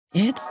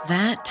It's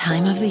that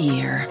time of the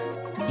year.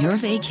 Your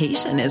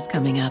vacation is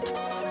coming up.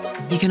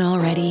 You can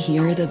already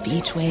hear the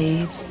beach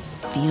waves,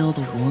 feel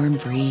the warm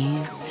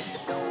breeze,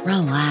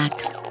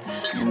 relax,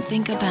 and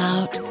think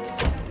about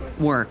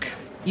work.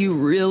 You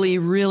really,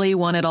 really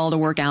want it all to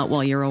work out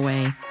while you're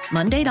away.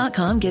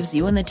 Monday.com gives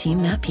you and the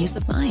team that peace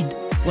of mind.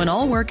 When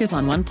all work is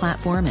on one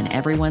platform and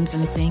everyone's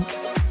in sync,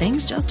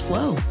 things just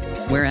flow.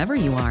 Wherever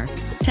you are,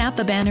 tap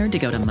the banner to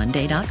go to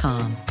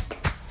Monday.com.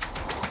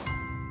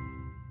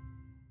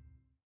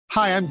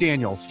 Hi, I'm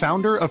Daniel,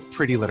 founder of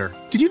Pretty Litter.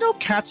 Did you know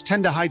cats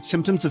tend to hide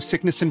symptoms of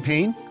sickness and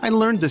pain? I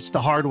learned this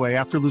the hard way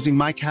after losing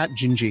my cat,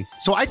 Gingy.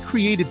 So I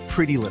created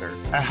Pretty Litter,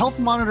 a health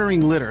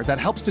monitoring litter that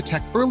helps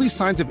detect early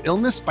signs of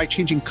illness by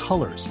changing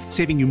colors,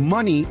 saving you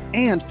money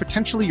and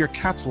potentially your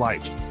cat's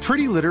life.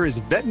 Pretty Litter is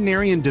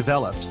veterinarian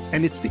developed,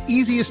 and it's the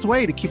easiest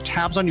way to keep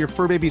tabs on your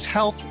fur baby's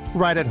health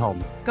right at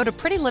home. Go to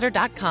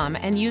prettylitter.com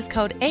and use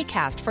code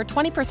ACAST for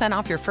 20%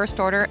 off your first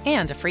order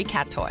and a free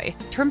cat toy.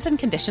 Terms and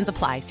conditions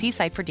apply. See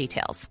site for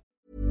details.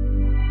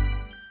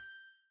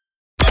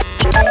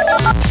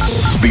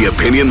 The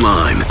Opinion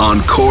Line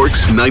on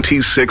Cork's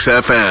 96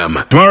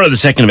 FM. Tomorrow, the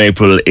 2nd of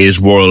April,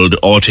 is World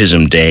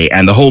Autism Day,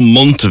 and the whole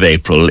month of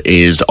April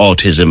is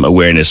Autism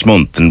Awareness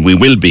Month, and we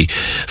will be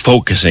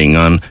focusing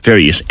on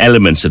various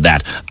elements of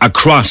that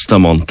across the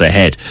month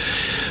ahead.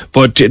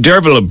 But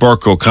Derval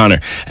Burke O'Connor,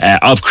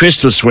 of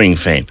Crystal Swing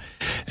fame,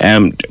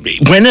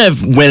 when a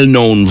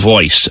well-known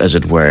voice, as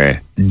it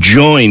were,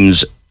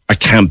 joins a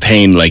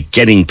campaign like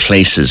Getting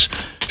Places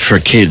for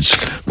kids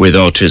with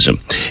autism,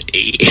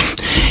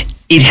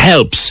 it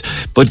helps,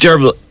 but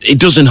Derval, it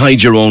doesn't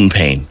hide your own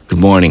pain. Good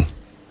morning.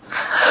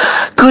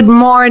 Good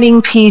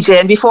morning, PJ.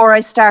 And before I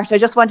start, I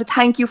just want to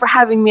thank you for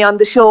having me on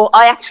the show.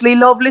 I actually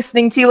love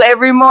listening to you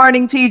every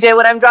morning, PJ,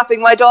 when I'm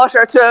dropping my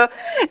daughter to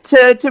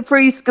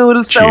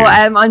preschool. So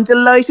I'm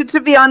delighted to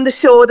be on the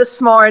show this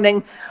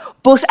morning.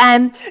 But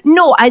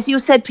no, as you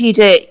said,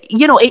 PJ,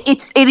 you know,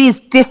 it is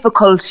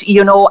difficult,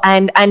 you know,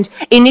 and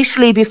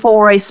initially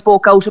before I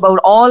spoke out about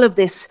all of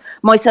this,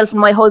 myself and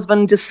my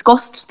husband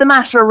discussed the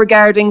matter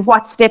regarding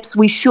what steps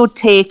we should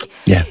take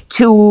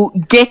to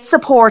get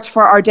support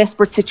for our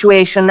desperate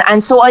situation.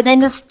 And so I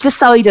then just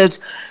decided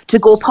to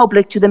go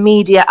public to the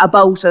media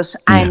about it.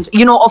 And,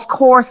 you know, of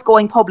course,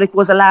 going public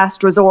was a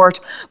last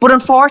resort. But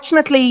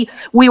unfortunately,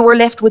 we were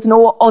left with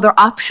no other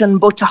option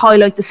but to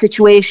highlight the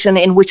situation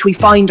in which we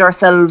find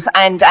ourselves.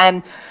 And,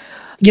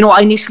 you know,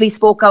 I initially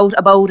spoke out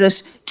about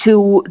it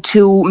to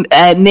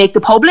make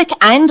the public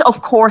and,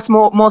 of course,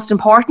 most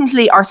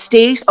importantly, our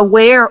state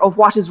aware of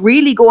what is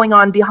really going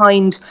on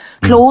behind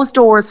closed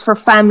doors for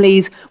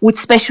families with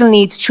special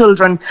needs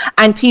children.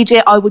 And,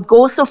 PJ, I would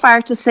go so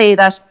far to say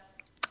that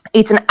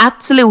it's an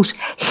absolute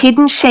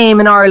hidden shame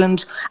in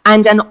Ireland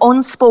and an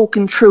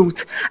unspoken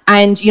truth.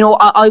 And, you know,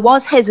 I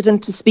was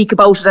hesitant to speak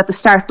about it at the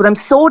start, but I'm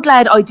so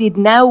glad I did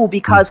now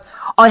because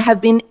I have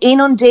been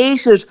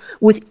inundated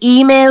with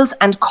emails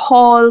and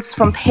calls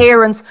from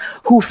parents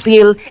who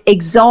feel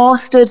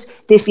exhausted,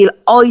 they feel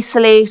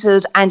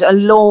isolated and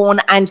alone.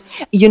 And,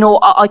 you know,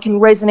 I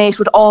can resonate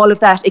with all of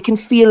that. It can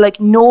feel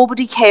like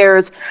nobody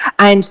cares.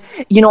 And,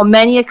 you know,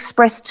 many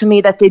expressed to me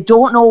that they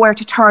don't know where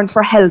to turn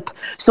for help.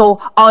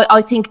 So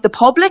I think the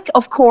public,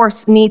 of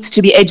course, needs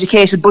to be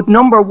educated. But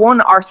number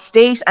one, our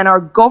state and our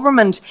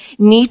government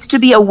needs to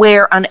be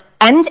aware and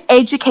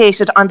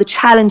educated on the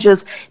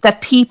challenges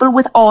that people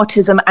with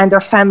autism and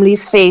their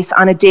families face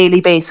on a daily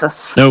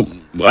basis. Now,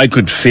 I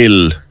could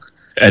fill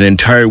an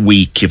entire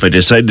week if I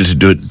decided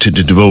to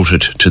devote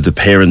it to the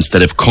parents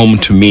that have come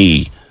to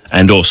me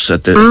and us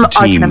at the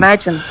team. I can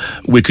imagine.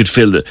 We could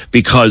fill it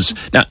because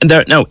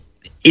now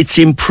it's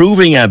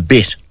improving a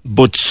bit,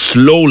 but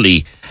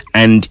slowly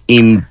and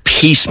in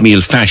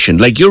piecemeal fashion.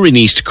 Like, you're in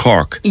East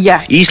Cork.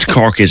 Yeah. East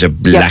Cork is a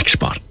black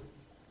spot.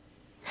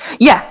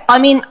 Yeah, I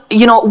mean,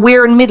 you know,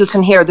 we're in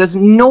Middleton here. There's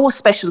no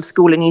special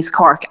school in East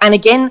Cork. And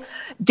again,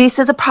 this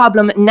is a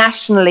problem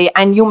nationally.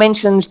 And you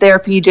mentioned there,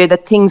 PJ,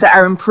 that things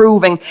are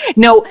improving.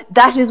 No,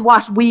 that is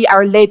what we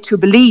are led to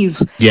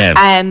believe. Yeah.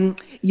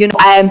 You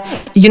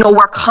know,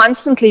 we're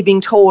constantly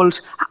being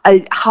told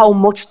how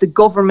much the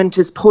government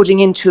is putting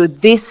into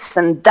this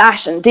and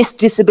that and this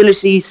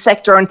disability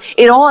sector, and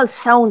it all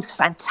sounds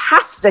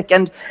fantastic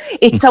and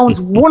it sounds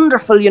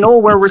wonderful. You know,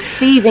 we're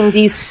receiving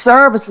these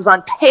services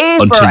on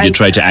paper until you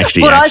try to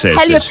actually access it.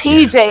 But I'll tell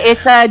you, PJ,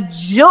 it's a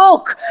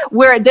joke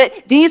where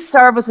these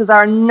services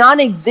are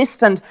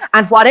non-existent,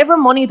 and whatever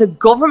money the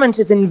government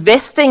is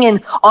investing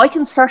in, I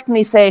can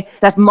certainly say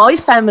that my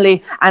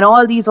family and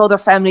all these other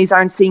families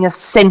aren't seeing a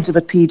cent of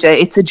it. PJ,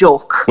 it's a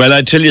joke. Well,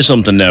 I tell you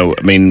something now.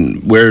 I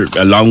mean, we're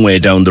a long way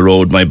down the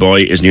road. My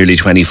boy is nearly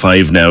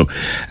 25 now,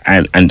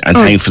 and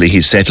thankfully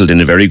he's settled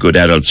in a very good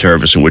adult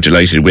service, and we're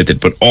delighted with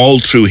it. But all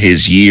through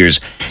his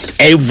years,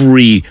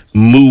 every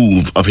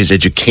move of his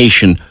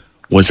education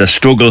was a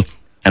struggle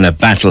and a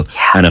battle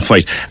and a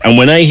fight. And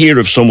when I hear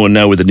of someone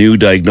now with a new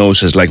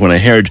diagnosis, like when I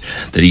heard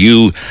that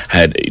you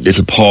had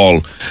little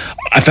Paul,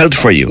 I felt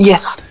for you.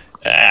 Yes.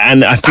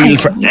 And I feel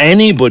for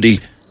anybody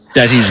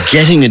that is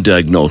getting a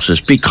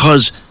diagnosis,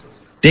 because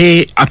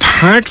they,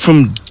 apart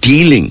from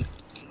dealing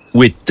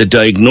with the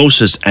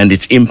diagnosis and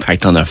its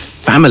impact on their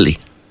family,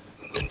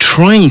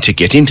 trying to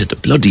get into the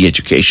bloody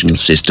educational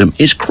system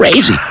is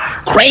crazy.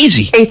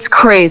 It's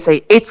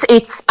crazy.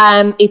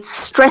 It's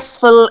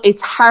stressful.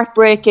 It's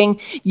heartbreaking.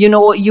 You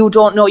know, you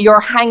don't know. You're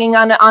hanging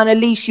on a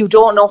leash. You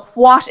don't know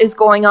what is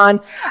going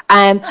on.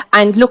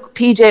 And look,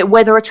 PJ,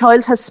 whether a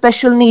child has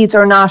special needs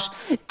or not,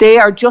 they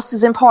are just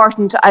as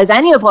important as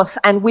any of us.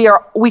 And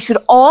we should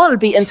all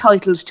be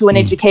entitled to an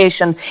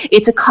education.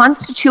 It's a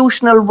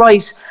constitutional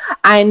right.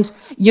 And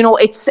you know,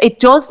 it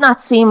does not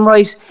seem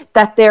right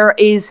that there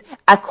is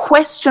a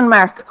question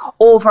mark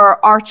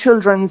over our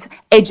children's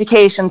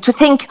education. To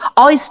think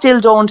I still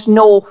don't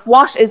know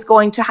what is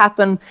going to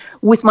happen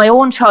with my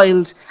own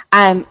child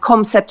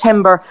come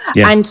September.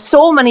 Yeah. And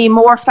so many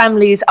more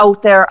families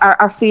out there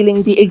are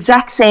feeling the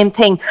exact same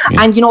thing.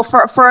 Yeah. And, you know,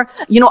 for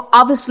you know,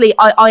 obviously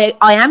I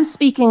am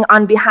speaking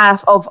on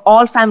behalf of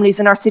all families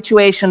in our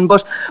situation,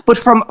 but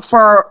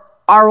for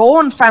our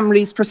own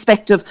family's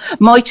perspective,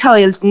 my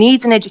child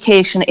needs an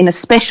education in a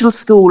special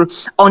school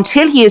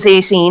until he is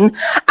 18,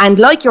 and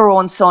like your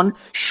own son,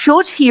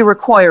 should he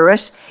require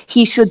it,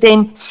 he should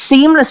then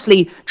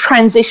seamlessly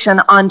transition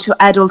onto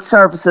adult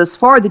services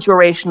for the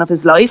duration of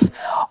his life.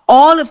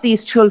 All of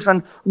these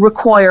children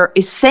require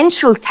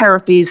essential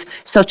therapies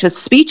such as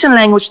speech and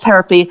language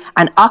therapy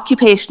and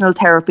occupational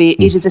therapy.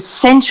 It is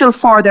essential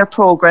for their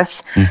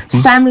progress.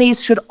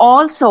 Families should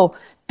also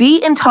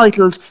be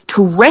entitled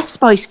to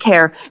respite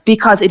care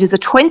because it is a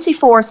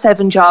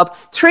 24/7 job,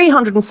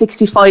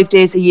 365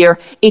 days a year.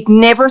 It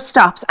never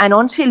stops. And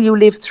until you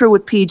live through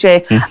it,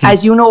 PJ,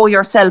 as you know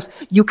yourself,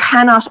 you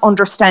cannot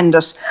understand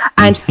it.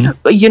 And,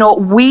 you know,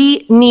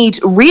 we need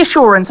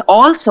reassurance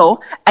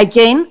also,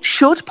 again,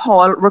 should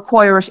Paul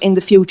require it in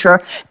the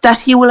future, that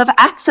he will have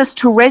access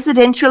to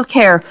residential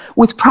care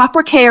with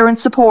proper care and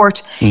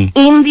support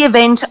in the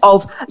event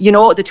of, you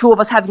know, the two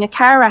of us having a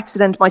car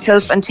accident,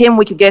 myself and Tim,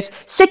 we could get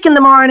sick in the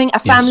morning, a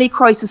family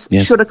crisis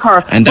should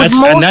occur. And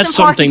that's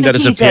something that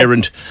as a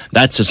parent,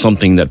 that's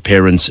something that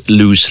parents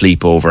lose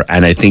sleep over.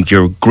 And I think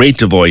you're great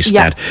to voice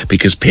that,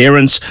 because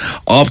parents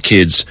of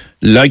kids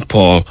like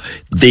Paul,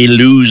 they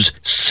lose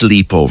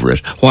sleep over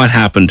it. What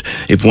happened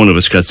if one of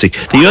us got sick?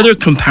 The other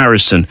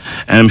comparison,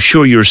 and I'm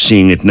sure you're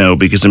seeing it now,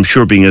 because I'm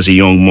sure being as a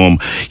young mum,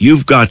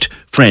 you've got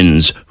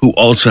friends who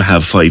also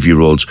have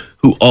 5-year-olds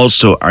who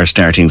also are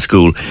starting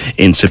school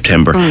in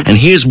September. And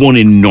here's one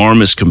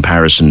enormous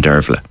comparison,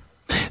 Dervla.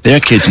 Their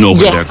kids know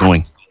where they're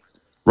going.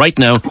 Right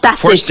now,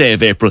 first day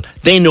of April,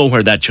 they know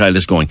where that child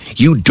is going.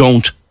 You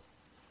don't.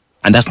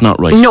 And that's not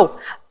right.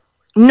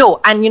 No,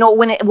 and you know,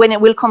 when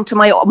it will come to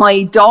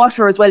my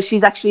daughter as well,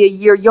 she's actually a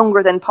year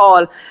younger than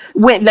Paul.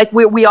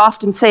 We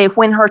often say,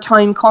 when her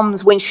time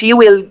comes, when she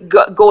will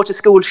go to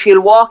school,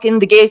 she'll walk in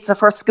the gates of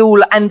her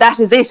school, and that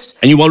is it.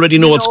 And you already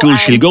know what school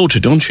she'll go to,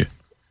 don't you?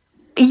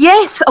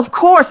 Yes, of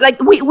course. Like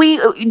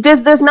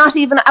there's not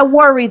even a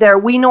worry there.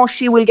 We know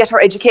she will get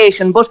her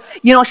education, but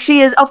you know, she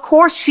is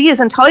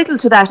entitled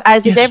to that,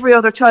 as is every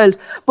other child.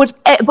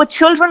 But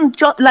children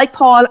like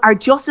Paul are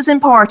just as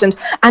important,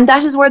 and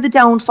that is where the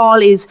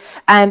downfall is.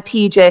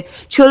 PJ,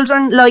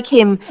 children like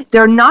him,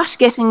 they're not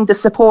getting the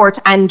support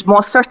and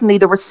most certainly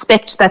the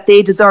respect that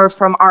they deserve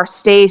from our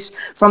state,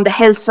 from the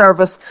health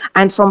service,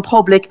 and from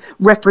public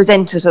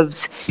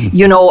representatives.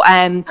 You know,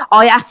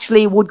 I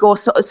actually would go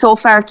so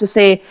far to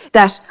say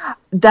that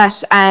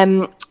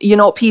you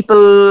know,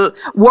 people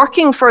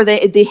working for the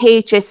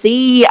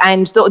HSE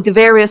and the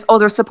various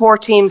other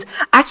support teams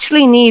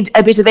actually need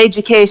a bit of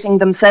educating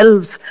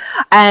themselves,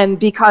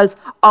 because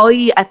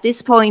at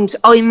this point,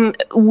 I'm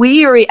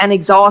weary and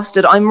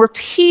exhausted. I'm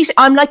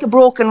like a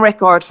broken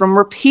record from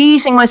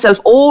repeating myself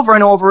over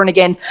and over and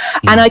again.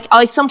 And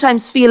I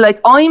sometimes feel like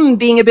I'm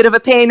being a bit of a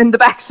pain in the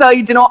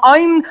backside. You know,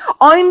 I'm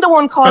the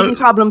one causing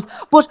problems,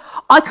 but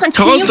I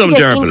continue to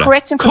get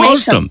incorrect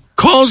information.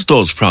 Cause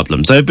those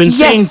problems. I've been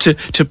saying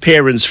to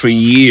parents for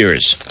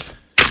years,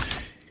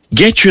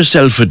 get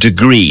yourself a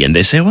degree. And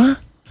they say, what?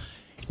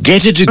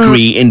 Get a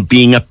degree in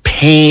being a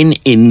pain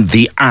in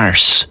the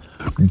arse.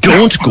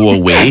 Don't go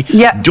away.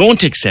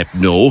 Don't accept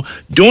no.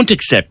 Don't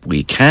accept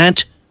we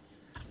can't.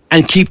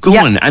 And keep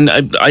going. And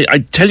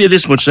I tell you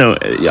this much now.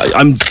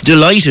 I'm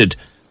delighted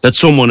that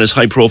someone as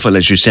high profile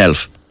as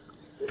yourself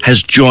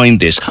has joined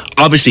this.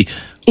 Obviously,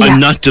 I'm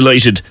not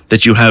delighted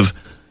that you have,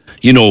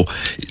 you know,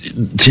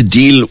 to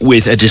deal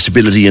with a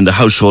disability in the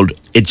household.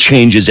 It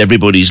changes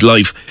everybody's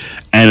life,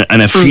 and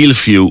I feel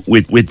for you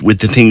with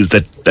the things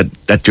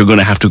that you're going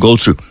to have to go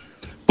through.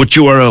 But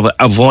you are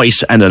a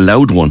voice, and a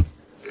loud one.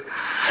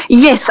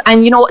 Yes,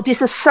 and you know,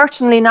 this is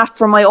certainly not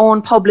for my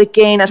own public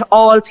gain at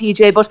all,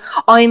 PJ, but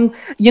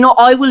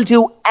I will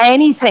do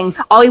anything.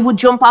 I would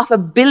jump off a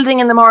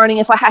building in the morning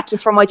if I had to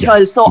for my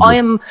child. So I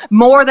am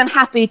more than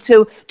happy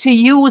to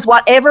use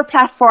whatever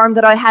platform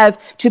that I have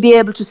to be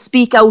able to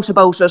speak out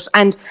about it.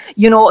 And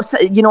you know,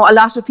 a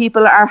lot of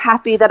people are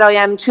happy that I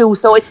am too.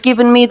 So it's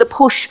given me the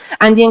push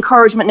and the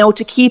encouragement now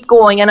to keep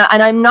going, and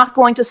I'm not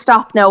going to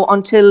stop now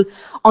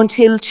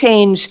until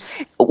change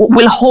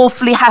will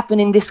hopefully happen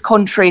in this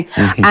country.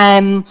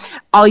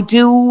 I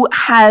do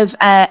have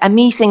a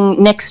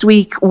meeting next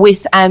week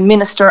with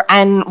Minister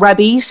Anne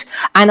Rabbitte,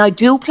 and I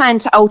do plan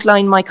to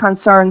outline my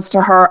concerns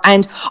to her.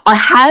 And I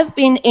have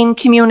been in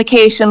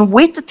communication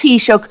with the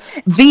Taoiseach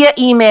via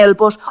email,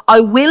 but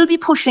I will be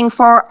pushing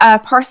for a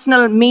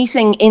personal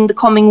meeting in the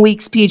coming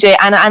weeks, PJ,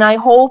 and I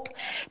hope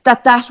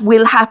that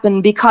will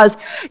happen because,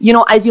 you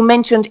know, as you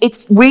mentioned,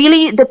 it's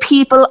really the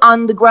people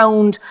on the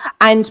ground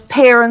and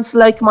parents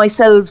like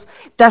myself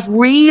that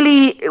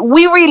we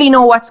really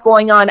know what's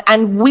going on,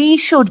 and we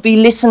should be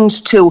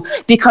listened to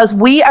because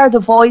we are the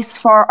voice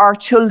for our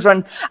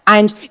children.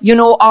 And, you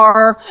know,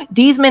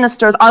 these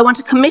ministers, I want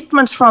a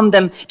commitment from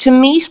them to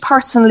meet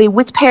personally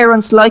with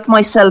parents like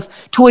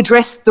myself to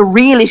address the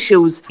real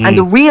issues and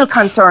the real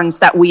concerns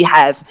that we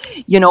have,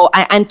 you know,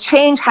 and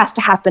change has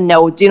to happen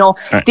now. You know,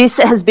 this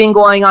has been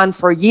going on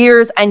for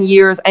years and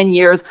years and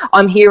years.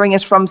 I'm hearing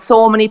it from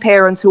so many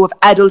parents who have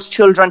adult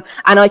children,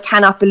 and I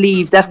cannot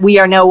believe that we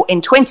are now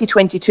in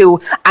 2022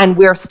 and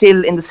we're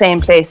still in the same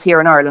place here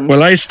in Ireland.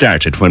 Well, I started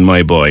when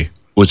my boy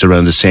was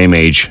around the same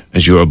age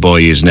as your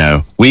boy is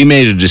now. We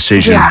made a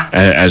decision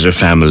as a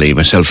family,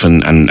 myself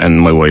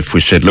and my wife. We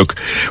said, look,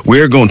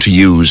 we're going to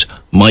use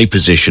my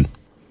position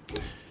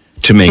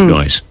to make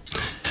noise.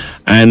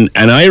 And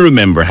I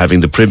remember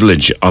having the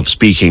privilege of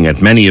speaking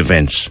at many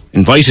events,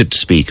 invited to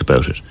speak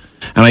about it.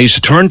 And I used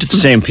to turn to the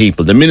same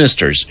people, the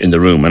ministers in the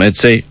room, and I'd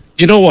say, do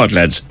you know what,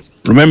 lads?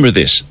 Remember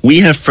this. We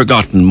have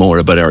forgotten more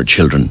about our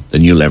children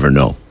than you'll ever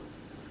know.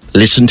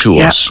 Listen to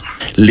us.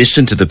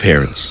 Listen to the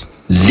parents.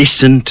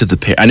 Listen to the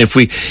parents. And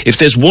if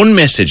there's one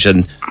message,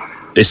 and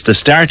it's the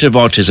start of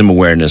Autism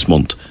Awareness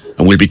Month,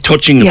 and we'll be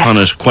touching upon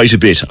it quite a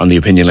bit on the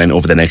opinion line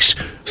over the next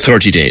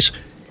 30 days.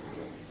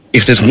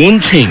 If there's one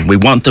thing we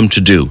want them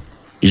to do,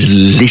 is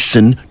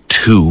listen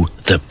to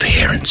the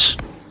parents.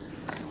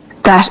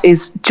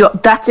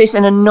 That's it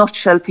in a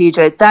nutshell,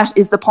 PJ. That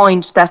is the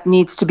point that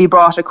needs to be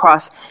brought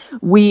across.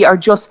 We are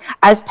just,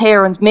 as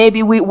parents,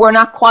 maybe we're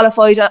not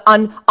qualified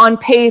on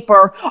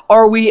paper,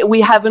 or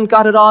we haven't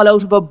got it all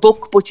out of a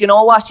book, but you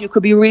know what? You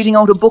could be reading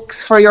out of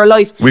books for your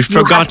life. We've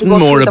forgotten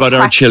more about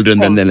our children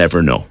than they'll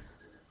ever know.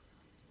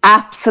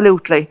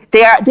 Absolutely.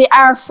 They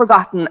are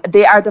forgotten.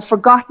 They are the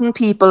forgotten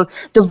people,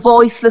 the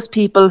voiceless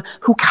people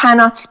who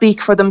cannot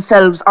speak for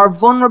themselves, are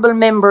vulnerable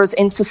members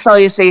in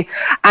society.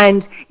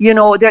 And, you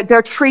know,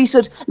 they're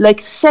treated like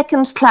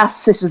second-class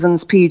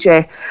citizens,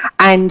 PJ.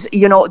 And,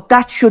 you know,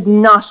 that should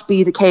not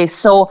be the case.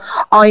 So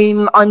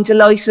I'm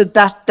delighted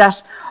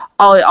that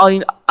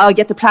I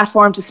get the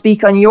platform to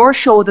speak on your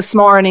show this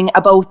morning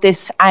about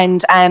this.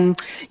 And,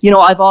 you know,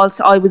 I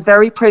was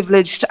very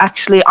privileged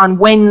actually on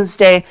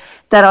Wednesday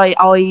that I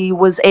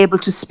was able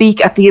to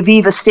speak at the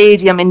Aviva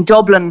Stadium in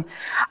Dublin.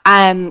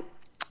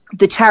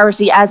 The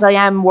charity As I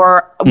Am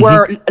were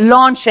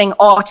launching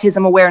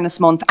Autism Awareness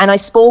Month, and I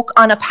spoke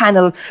on a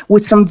panel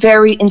with some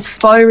very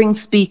inspiring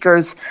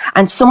speakers,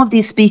 and some of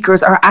these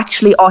speakers are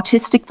actually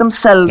autistic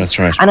themselves. That's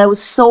right. And I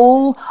was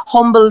so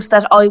humbled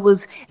that I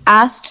was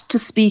asked to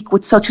speak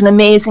with such an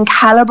amazing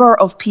calibre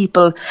of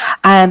people.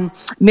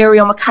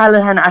 Miriam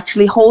McCallaghan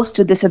actually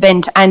hosted this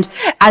event, and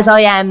As I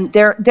Am,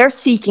 they're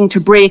seeking to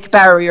break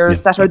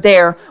barriers that are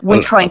there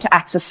when trying to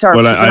access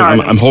services in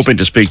Ireland. I'm hoping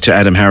to speak to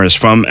Adam Harris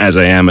from As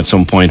I Am at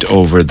some point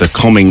over the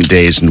coming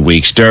days and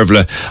weeks.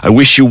 Dervla, I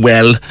wish you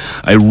well.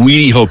 I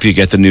really hope you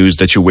get the news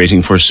that you're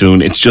waiting for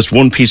soon. It's just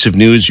one piece of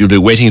news. You'll be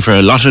waiting for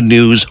a lot of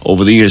news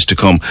over the years to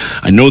come.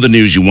 I know the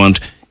news you want.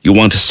 You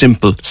want a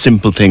simple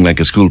thing like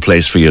a school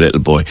place for your little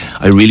boy.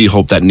 I really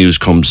hope that news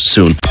comes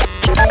soon.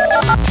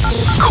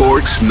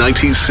 Cork's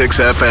 96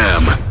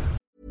 FM.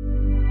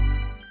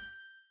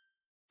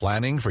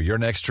 Planning for your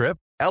next trip?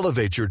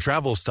 Elevate your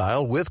travel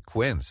style with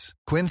Quince.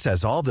 Quince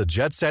has all the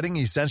jet-setting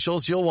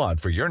essentials you'll want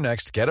for your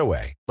next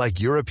getaway,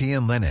 like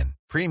European linen,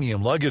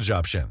 premium luggage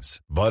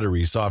options,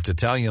 buttery soft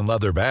Italian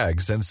leather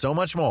bags, and so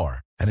much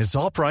more. And it's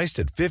all priced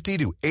at 50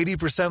 to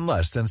 80%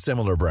 less than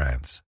similar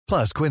brands.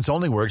 Plus, Quince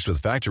only works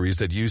with factories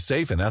that use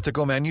safe and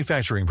ethical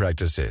manufacturing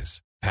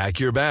practices.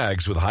 Pack your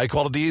bags with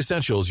high-quality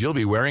essentials you'll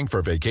be wearing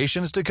for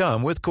vacations to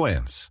come with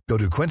Quince. Go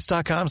to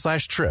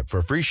quince.com/trip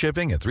for free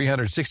shipping and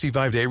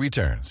 365-day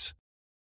returns.